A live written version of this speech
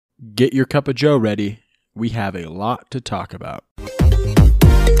Get your cup of joe ready. We have a lot to talk about.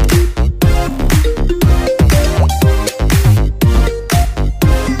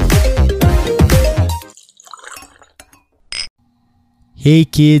 Hey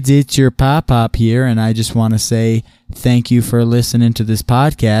kids, it's your Pop here, and I just want to say thank you for listening to this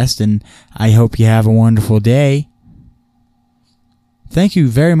podcast, and I hope you have a wonderful day. Thank you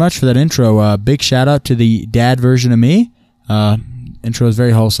very much for that intro. Big shout out to the dad version of me. Intro is very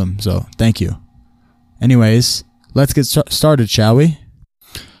wholesome, so thank you. Anyways, let's get started, shall we?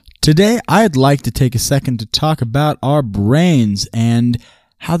 Today, I'd like to take a second to talk about our brains and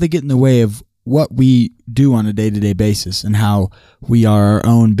how they get in the way of what we do on a day-to-day basis and how we are our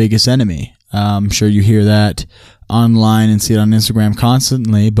own biggest enemy. I'm sure you hear that online and see it on Instagram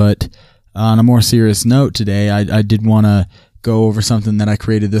constantly, but on a more serious note today, I did want to go over something that I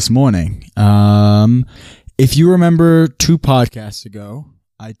created this morning. If you remember 2 podcasts ago,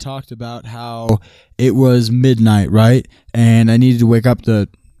 I talked about how it was midnight, right? And I needed to wake up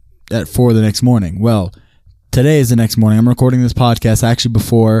at 4 the next morning. Well, today is the next morning. I'm recording this podcast actually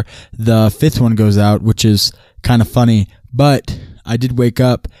before the 5th one goes out, which is kind of funny. But I did wake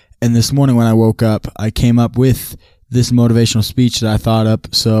up, and this morning when I woke up, I came up with this motivational speech that I thought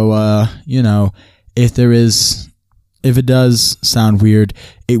up. So, if it does sound weird,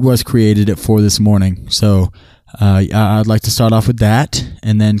 it was created at 4 this morning. So I'd like to start off with that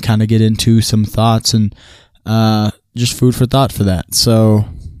and then kind of get into some thoughts and just food for thought for that. So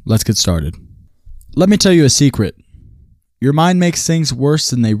let's get started. Let me tell you a secret. Your mind makes things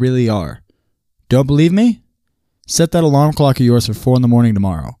worse than they really are. Don't believe me? Set that alarm clock of yours for 4 in the morning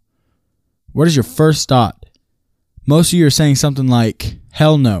tomorrow. What is your first thought? Most of you are saying something like,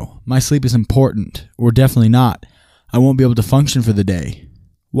 hell no, my sleep is important, or definitely not. I won't be able to function for the day.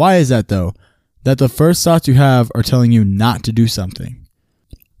 Why is that though? That the first thoughts you have are telling you not to do something.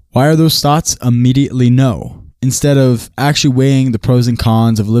 Why are those thoughts immediately no? Instead of actually weighing the pros and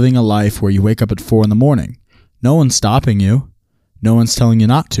cons of living a life where you wake up at 4 in the morning. No one's stopping you. No one's telling you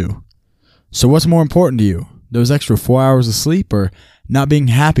not to. So what's more important to you? Those extra 4 hours of sleep or not being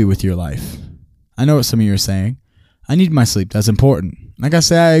happy with your life? I know what some of you are saying. I need my sleep. That's important. Like I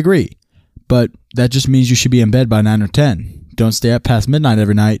say, I agree. But that just means you should be in bed by 9 or 10. Don't stay up past midnight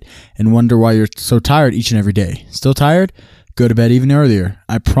every night and wonder why you're so tired each and every day. Still tired? Go to bed even earlier.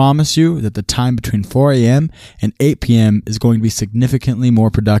 I promise you that the time between 4 a.m. and 8 p.m. is going to be significantly more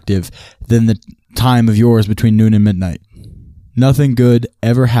productive than the time of yours between noon and midnight. Nothing good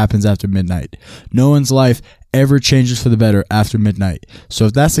ever happens after midnight. No one's life ever changes for the better after midnight. So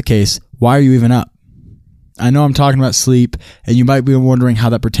if that's the case, why are you even up? I know I'm talking about sleep, and you might be wondering how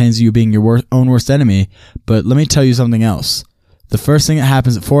that pertains to you being your own worst enemy, but let me tell you something else. The first thing that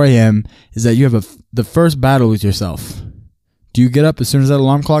happens at 4 a.m. is that you have the first battle with yourself. Do you get up as soon as that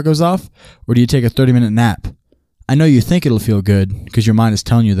alarm clock goes off, or do you take a 30-minute nap? I know you think it'll feel good because your mind is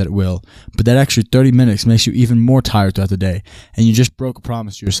telling you that it will, but that extra 30 minutes makes you even more tired throughout the day, and you just broke a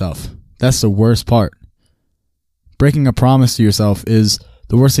promise to yourself. That's the worst part. Breaking a promise to yourself is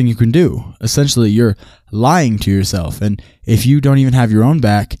the worst thing you can do. Essentially, you're lying to yourself, and if you don't even have your own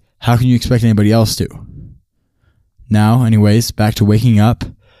back, how can you expect anybody else to? Now, anyways, back to waking up,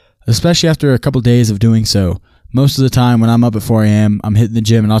 especially after a couple days of doing so. Most of the time when I'm up at 4 a.m., I'm hitting the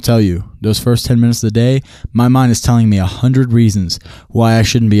gym, and I'll tell you, those first 10 minutes of the day, my mind is telling me 100 reasons why I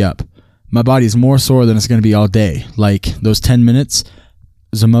shouldn't be up. My body is more sore than it's going to be all day. Like, those 10 minutes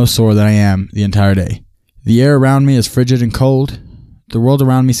is the most sore that I am the entire day. The air around me is frigid and cold. The world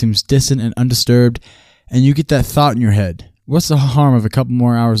around me seems distant and undisturbed, and you get that thought in your head. What's the harm of a couple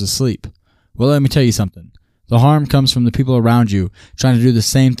more hours of sleep? Well, let me tell you something. The harm comes from the people around you trying to do the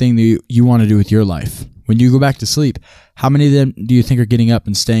same thing that you want to do with your life. When you go back to sleep, how many of them do you think are getting up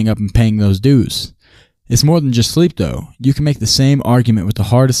and staying up and paying those dues? It's more than just sleep, though. You can make the same argument with the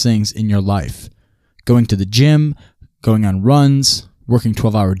hardest things in your life. Going to the gym, going on runs, working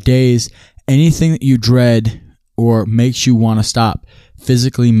 12-hour days, anything that you dread or makes you want to stop,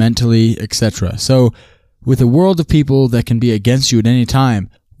 physically, mentally, etc. So, with a world of people that can be against you at any time,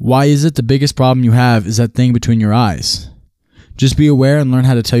 why is it the biggest problem you have is that thing between your eyes? Just be aware and learn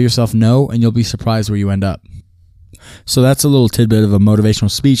how to tell yourself no, and you'll be surprised where you end up. So that's a little tidbit of a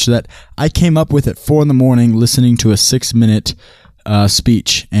motivational speech that I came up with at 4 in the morning listening to a 6-minute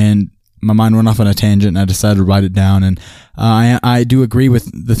speech, and my mind went off on a tangent, and I decided to write it down. And I do agree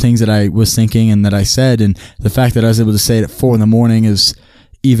with the things that I was thinking and that I said, and the fact that I was able to say it at 4 in the morning is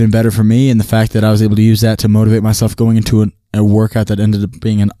even better for me, and the fact that I was able to use that to motivate myself going into a workout that ended up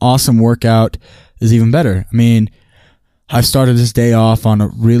being an awesome workout is even better. I mean, I've started this day off on a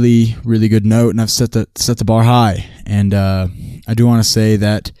really, really good note, and I've set the bar high. And I do want to say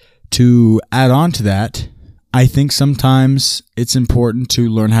that to add on to that, I think sometimes it's important to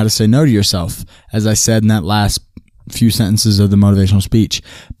learn how to say no to yourself, as I said in that last few sentences of the motivational speech.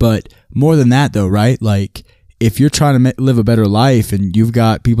 But more than that though, right? Like if you're trying to live a better life and you've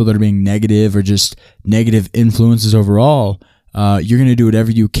got people that are being negative or just negative influences overall, you're going to do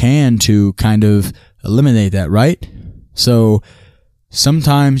whatever you can to kind of eliminate that, right? So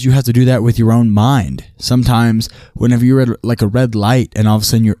sometimes you have to do that with your own mind. Sometimes whenever you're at like a red light and all of a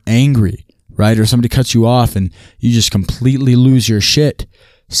sudden you're angry, right? Or somebody cuts you off and you just completely lose your shit.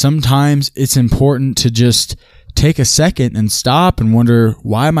 Sometimes it's important to just take a second and stop and wonder,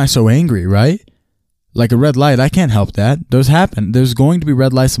 why am I so angry, right? Like a red light, I can't help that. Those happen. There's going to be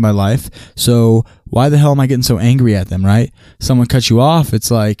red lights in my life. So why the hell am I getting so angry at them, right? Someone cuts you off.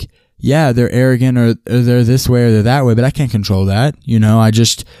 It's like, yeah, they're arrogant or they're this way or they're that way, but I can't control that. You know,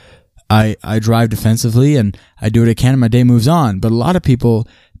 I drive defensively and I do what I can and my day moves on. But a lot of people,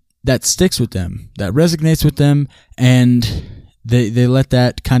 that sticks with them, that resonates with them, and they let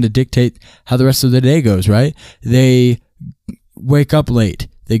that kind of dictate how the rest of the day goes, right? They wake up late.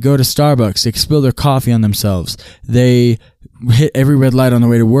 They go to Starbucks. They spill their coffee on themselves. They hit every red light on the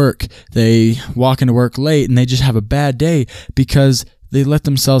way to work. They walk into work late and they just have a bad day because they let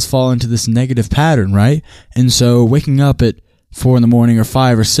themselves fall into this negative pattern, right? And so waking up at 4 in the morning or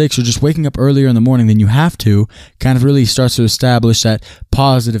 5 or 6 or just waking up earlier in the morning than you have to kind of really starts to establish that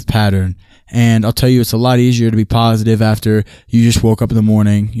positive pattern. And I'll tell you, it's a lot easier to be positive after you just woke up in the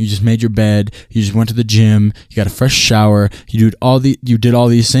morning, you just made your bed, you just went to the gym, you got a fresh shower, you did all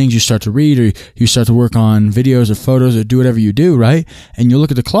these things, you start to read or you start to work on videos or photos or do whatever you do, right? And you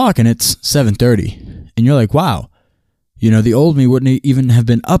look at the clock and it's 7:30 and you're like, wow, you know, the old me wouldn't even have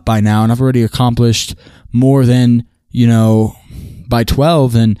been up by now and I've already accomplished more than, you know, by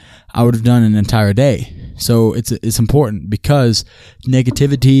 12 than I would have done an entire day. So it's important because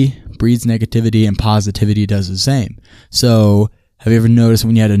negativity breeds negativity and positivity does the same. So have you ever noticed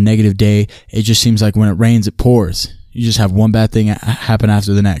when you had a negative day, it just seems like when it rains, it pours. You just have one bad thing happen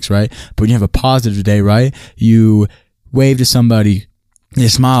after the next, right? But when you have a positive day, right? You wave to somebody, you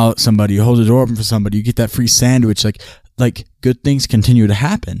smile at somebody, you hold the door open for somebody, you get that free sandwich, like good things continue to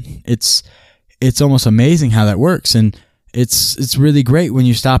happen. It's almost amazing how that works. And it's really great when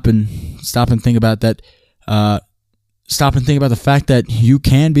you stop and think about that, stop and think about the fact that you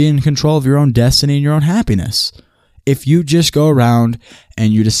can be in control of your own destiny and your own happiness. If you just go around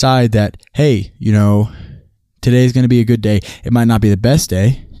and you decide that, hey, you know, today's going to be a good day. It might not be the best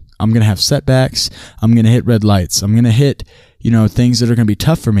day. I'm going to have setbacks. I'm going to hit red lights. I'm going to hit, you know, things that are going to be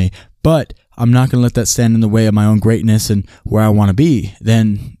tough for me, but I'm not going to let that stand in the way of my own greatness and where I want to be.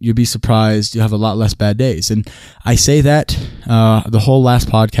 Then you'll be surprised you'll have a lot less bad days. And I say that, the whole last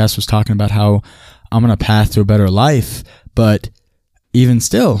podcast was talking about how I'm on a path to a better life, but even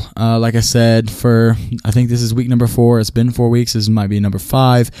still, like I said, I think this is week number 4. It's been 4 weeks. This might be number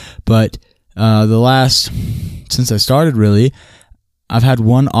 5, but since I started really, I've had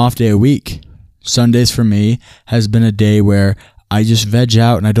one off day a week. Sundays for me has been a day where I just veg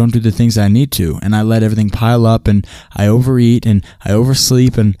out and I don't do the things I need to, and I let everything pile up and I overeat and I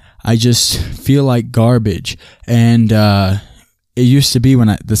oversleep and I just feel like garbage. And it used to be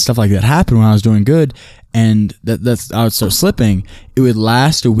when the stuff like that happened when I was doing good, and I would start slipping. It would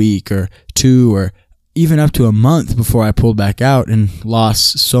last a week or 2 or even up to a month before I pulled back out and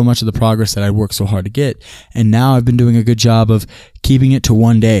lost so much of the progress that I worked so hard to get. And now I've been doing a good job of keeping it to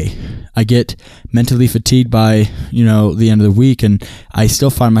one day. I get mentally fatigued by, you know, the end of the week, and I still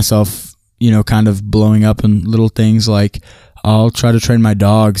find myself, you know, kind of blowing up in little things like I'll try to train my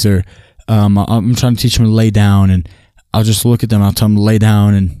dogs, or I'm trying to teach them to lay down, and I'll just look at them, I'll tell them to lay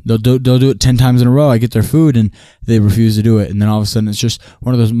down, and they'll do it 10 times in a row. I get their food and they refuse to do it. And then all of a sudden it's just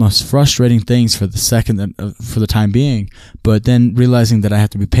one of those most frustrating things for the time being. But then realizing that I have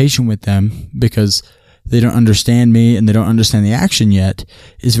to be patient with them because they don't understand me and they don't understand the action yet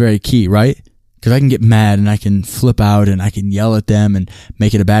is very key, right? Because I can get mad and I can flip out and I can yell at them and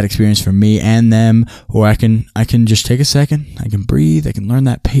make it a bad experience for me and them. Or I can just take a second, I can breathe, I can learn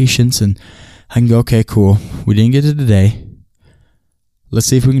that patience, and I can go, okay, cool. We didn't get it today. Let's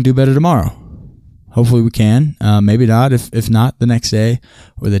see if we can do better tomorrow. Hopefully we can. Maybe not. If not, the next day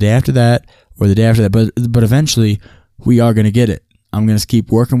or the day after that or the day after that. But eventually we are going to get it. I'm going to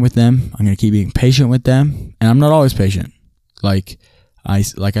keep working with them. I'm going to keep being patient with them. And I'm not always patient. Like I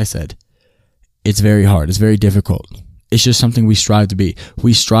said, it's very hard. It's very difficult. It's just something we strive to be.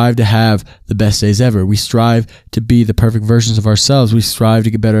 We strive to have the best days ever. We strive to be the perfect versions of ourselves. We strive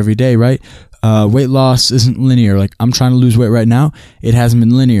to get better every day, right? Weight loss isn't linear. Like, I'm trying to lose weight right now. It hasn't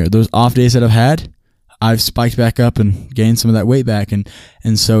been linear. Those off days that I've had, I've spiked back up and gained some of that weight back. And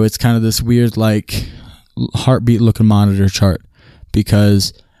so it's kind of this weird like heartbeat looking monitor chart,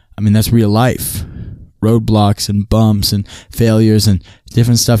 because I mean, that's real life. Roadblocks and bumps and failures and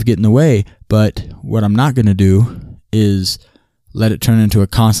different stuff get in the way. But what I'm not going to do is let it turn into a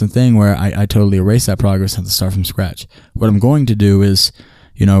constant thing where I totally erase that progress and have to start from scratch. What I'm going to do is,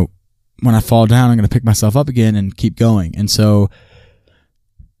 you know, when I fall down, I'm going to pick myself up again and keep going. And so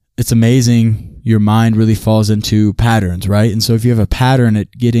it's amazing. Your mind really falls into patterns, right? And so if you have a pattern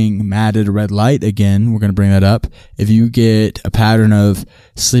at getting mad at a red light, again, we're going to bring that up. If you get a pattern of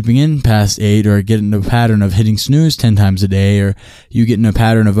sleeping in past 8, or get into a pattern of hitting snooze 10 times a day, or you get in a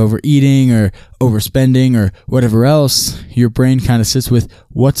pattern of overeating or overspending or whatever else, your brain kind of sits with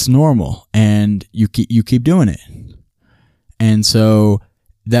what's normal, and you keep doing it. And so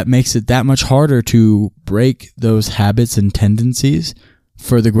that makes it that much harder to break those habits and tendencies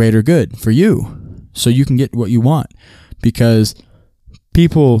for the greater good, for you, so you can get what you want. Because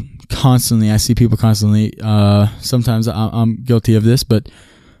people constantly, I see people constantly, sometimes I'm guilty of this, but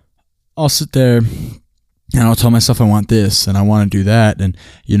I'll sit there and I'll tell myself I want this and I want to do that, and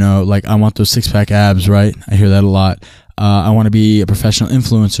you know, like I want those 6-pack abs, right? I hear that a lot. I want to be a professional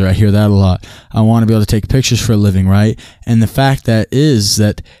influencer. I hear that a lot. I want to be able to take pictures for a living, right? And the fact that is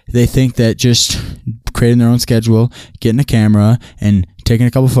that they think that just creating their own schedule, getting a camera, and taking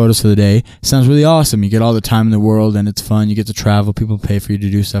a couple photos for the day sounds really awesome. You get all the time in the world and it's fun. You get to travel. People pay for you to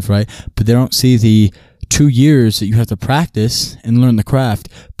do stuff, right? But they don't see the 2 years that you have to practice and learn the craft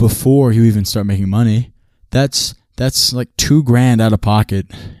before you even start making money. That's like $2,000 out of pocket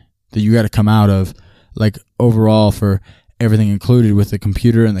that you got to come out of, like overall, for everything included with the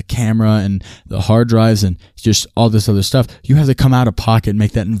computer and the camera and the hard drives and just all this other stuff. You have to come out of pocket and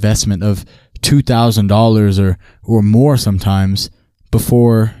make that investment of $2,000 or more sometimes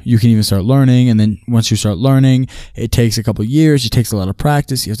before you can even start learning. And then once you start learning, it takes a couple of years. It takes a lot of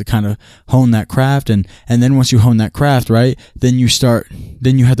practice. You have to kind of hone that craft. And then once you hone that craft, right, then you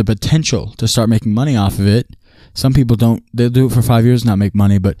have the potential to start making money off of it. Some people don't. They'll do it for 5 years and not make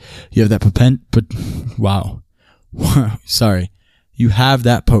money, but you have that you have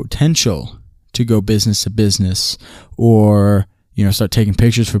that potential to go business to business, or you know, start taking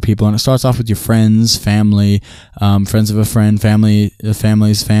pictures for people. And it starts off with your friends, family, friends of a friend,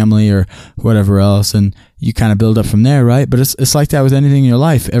 family's family, or whatever else. And you kind of build up from there, right? But it's like that with anything in your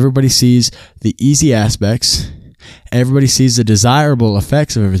life. Everybody sees the easy aspects. Everybody sees the desirable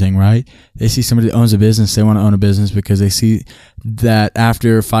effects of everything, right? They see somebody that owns a business. They want to own a business because they see that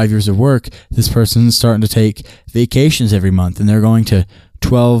after 5 years of work, this person's starting to take vacations every month, and they're going to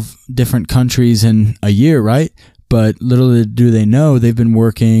 12 different countries in a year, right? But little do they know, they've been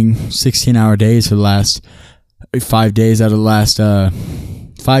working 16-hour days for the last 5 days out of the last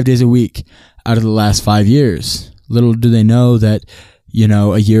 5 days a week out of the last 5 years. Little do they know that, you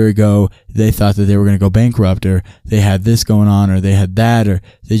know, a year ago they thought that they were going to go bankrupt, or they had this going on, or they had that, or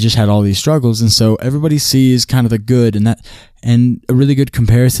they just had all these struggles. And so everybody sees kind of the good, and a really good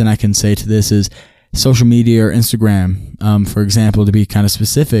comparison I can say to this is social media or Instagram, for example, to be kind of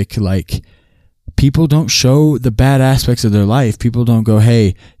specific. Like, people don't show the bad aspects of their life. People don't go,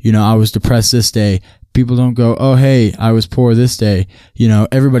 hey, you know, I was depressed this day. People don't go, oh, hey, I was poor this day. You know,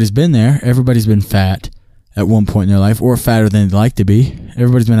 everybody's been there. Everybody's been fat at one point in their life, or fatter than they'd like to be.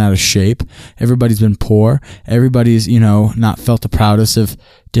 Everybody's been out of shape. Everybody's been poor. Everybody's, you know, not felt the proudest of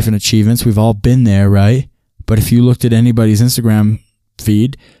different achievements. We've all been there, right? But if you looked at anybody's Instagram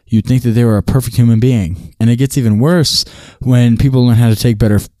feed, you'd think that they were a perfect human being. And it gets even worse when people learn how to take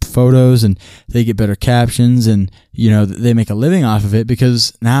better photos and they get better captions, and, you know, they make a living off of it,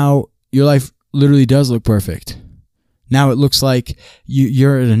 because now your life literally does look perfect. Now it looks like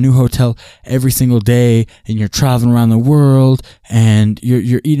you're at a new hotel every single day, and you're traveling around the world, and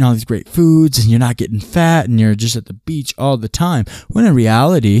you're eating all these great foods, and you're not getting fat, and you're just at the beach all the time. When in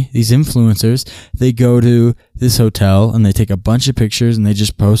reality, these influencers, they go to this hotel and they take a bunch of pictures and they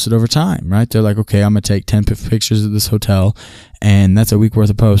just post it over time, right? They're like, okay, I'm going to take 10 pictures of this hotel, and that's a week worth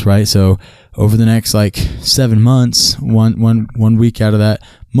of posts, right? So over the next like 7 months, one week out of that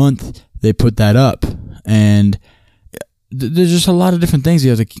month, they put that up. And there's just a lot of different things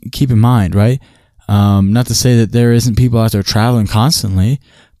you have to keep in mind, right? Not to say that there isn't people out there traveling constantly,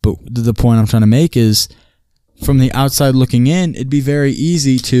 but the point I'm trying to make is, from the outside looking in, it'd be very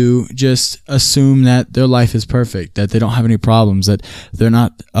easy to just assume that their life is perfect, that they don't have any problems, that they're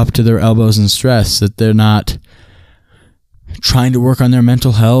not up to their elbows in stress, that they're not trying to work on their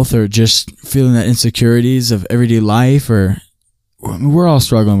mental health, or just feeling the insecurities of everyday life. Or we're all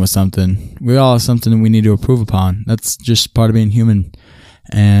struggling with something. We all have something that we need to improve upon. That's just part of being human.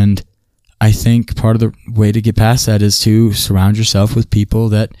 And I think part of the way to get past that is to surround yourself with people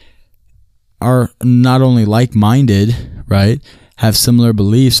that are not only like-minded, right? Have similar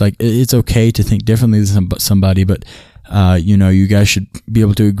beliefs. Like, it's okay to think differently than somebody, but you guys should be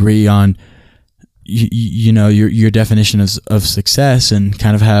able to agree on your definition of success and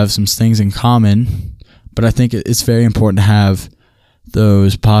kind of have some things in common. But I think it's very important to have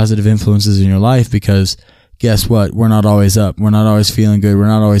those positive influences in your life, because guess what? We're not always up. We're not always feeling good. We're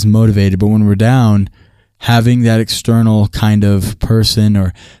not always motivated. But when we're down, having that external kind of person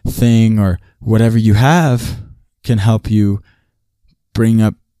or thing or whatever you have can help you bring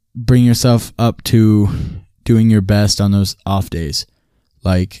yourself up to doing your best on those off days.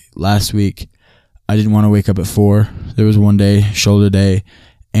 Like last week, I didn't want to wake up at 4. There was one day, shoulder day,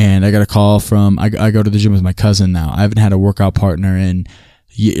 and I got a call from, I go to the gym with my cousin now. I haven't had a workout partner in,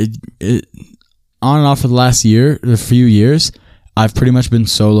 on and off for the last year, a few years. I've pretty much been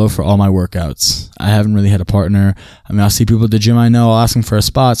solo for all my workouts. I haven't really had a partner. I mean, I'll see people at the gym I know, I'll ask them for a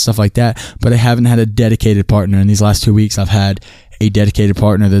spot, stuff like that, but I haven't had a dedicated partner. In these last 2 weeks, I've had a dedicated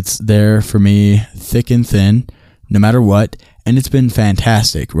partner that's there for me thick and thin, no matter what. And it's been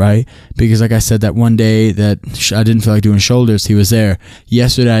fantastic, right? Because like I said, that one day that I didn't feel like doing shoulders, he was there.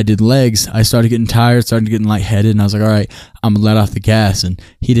 Yesterday I did legs. I started getting tired, started getting lightheaded, and I was like, all right, I'm going to let off the gas. And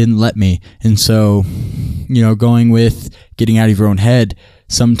he didn't let me. And so, going with getting out of your own head,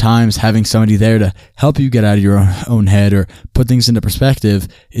 sometimes having somebody there to help you get out of your own head or put things into perspective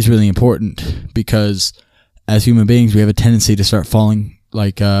is really important, because as human beings, we have a tendency to start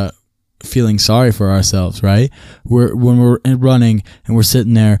feeling sorry for ourselves, right? When we're running and we're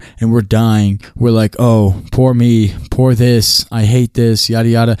sitting there and we're dying, we're like, oh, poor me, poor this, I hate this, yada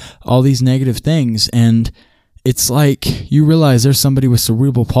yada, all these negative things. And it's like you realize there's somebody with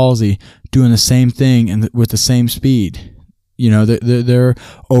cerebral palsy doing the same thing and with the same speed. They're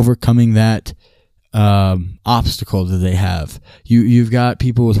overcoming that obstacle that they have. You've got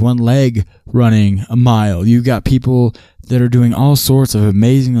people with one leg running a mile. You've got people that are doing all sorts of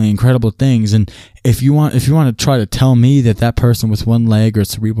amazingly incredible things. And if you want to try to tell me that person with one leg or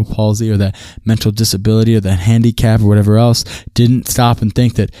cerebral palsy or that mental disability or that handicap or whatever else didn't stop and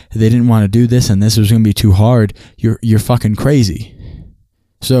think that they didn't want to do this and this was going to be too hard, you're fucking crazy.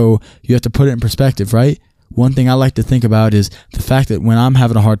 So you have to put it in perspective, right? One thing I like to think about is the fact that when I'm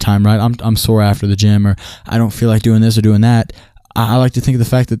having a hard time, right, I'm sore after the gym, or I don't feel like doing this or doing that, I like to think of the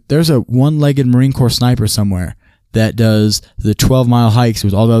fact that there's a one-legged Marine Corps sniper somewhere that does the 12-mile hikes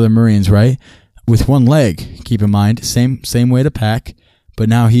with all the other Marines, right? With one leg, keep in mind, same way to pack, but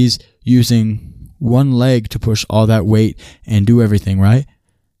now he's using one leg to push all that weight and do everything, right?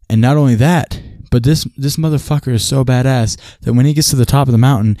 And not only that, but this motherfucker is so badass that when he gets to the top of the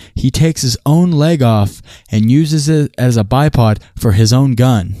mountain, he takes his own leg off and uses it as a bipod for his own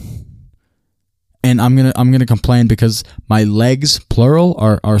gun. And I'm gonna complain because my legs, plural,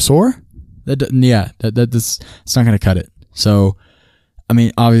 are sore. That's not gonna cut it. So, I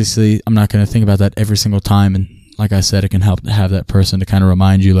mean, obviously, I'm not gonna think about that every single time. And like I said, it can help to have that person to kind of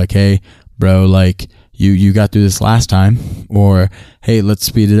remind you, like, hey, bro, like you got through this last time, or hey, let's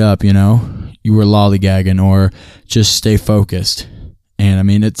speed it up. You were lollygagging, or just stay focused. And I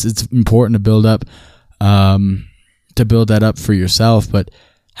mean, it's important to build up, that up for yourself, but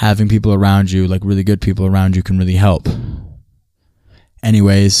having people around you, like really good people around you, can really help.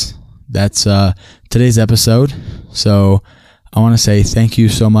 Anyways, that's today's episode. So I want to say thank you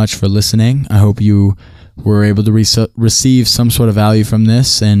so much for listening. I hope you were able to receive some sort of value from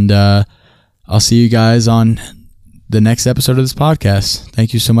this, and I'll see you guys on the next episode of this podcast.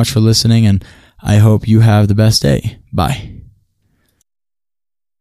 Thank you so much for listening, and I hope you have the best day. Bye.